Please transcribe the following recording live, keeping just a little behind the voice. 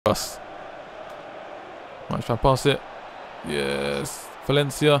us. Might try and pass it. Yes.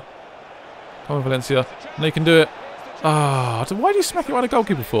 Valencia. Come on, Valencia. And they can do it. Ah, why do you smack it around the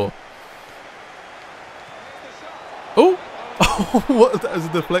goalkeeper for? Oh! Oh, what? That was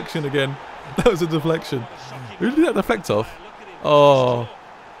a deflection again. That was a deflection. Who did that deflect off? Oh,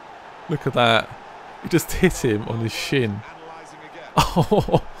 look at that. He just hit him on his shin.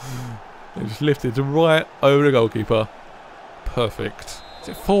 Oh, he just lifted right over the goalkeeper. Perfect. Is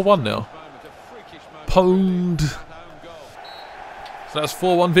it 4-1 now? Pwned. So that's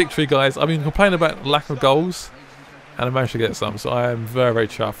 4-1 victory, guys. I've been complaining about lack of goals, and I managed to get some, so I am very, very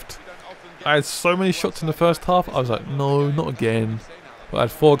chuffed. I had so many shots in the first half, I was like, no, not again. But I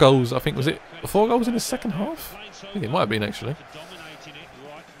had 4 goals, I think, was it 4 goals in the second half? I think it might have been, actually.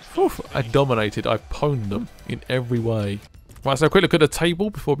 Whew, I dominated, I pwned them in every way. Right, so a quick look at the table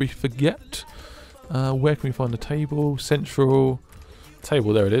before we forget. Where can we find the table? Central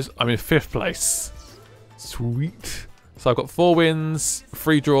table, there it is. I'm in 5th place. Sweet. So I've got 4 wins,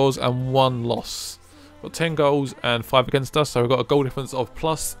 3 draws and 1 loss. Got 10 goals and 5 against us, so we've got a goal difference of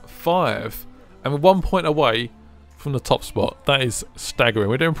 +5. And we're 1 point away from the top spot. That is staggering.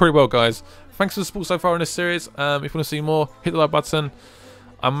 We're doing pretty well, guys. Thanks for the support so far in this series. If you want to see more, hit the like button.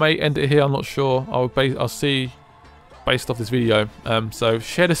 I may end it here, I'm not sure. I'll see based off this video. So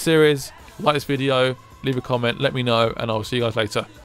share the series, like this video, leave a comment, let me know, and I'll see you guys later.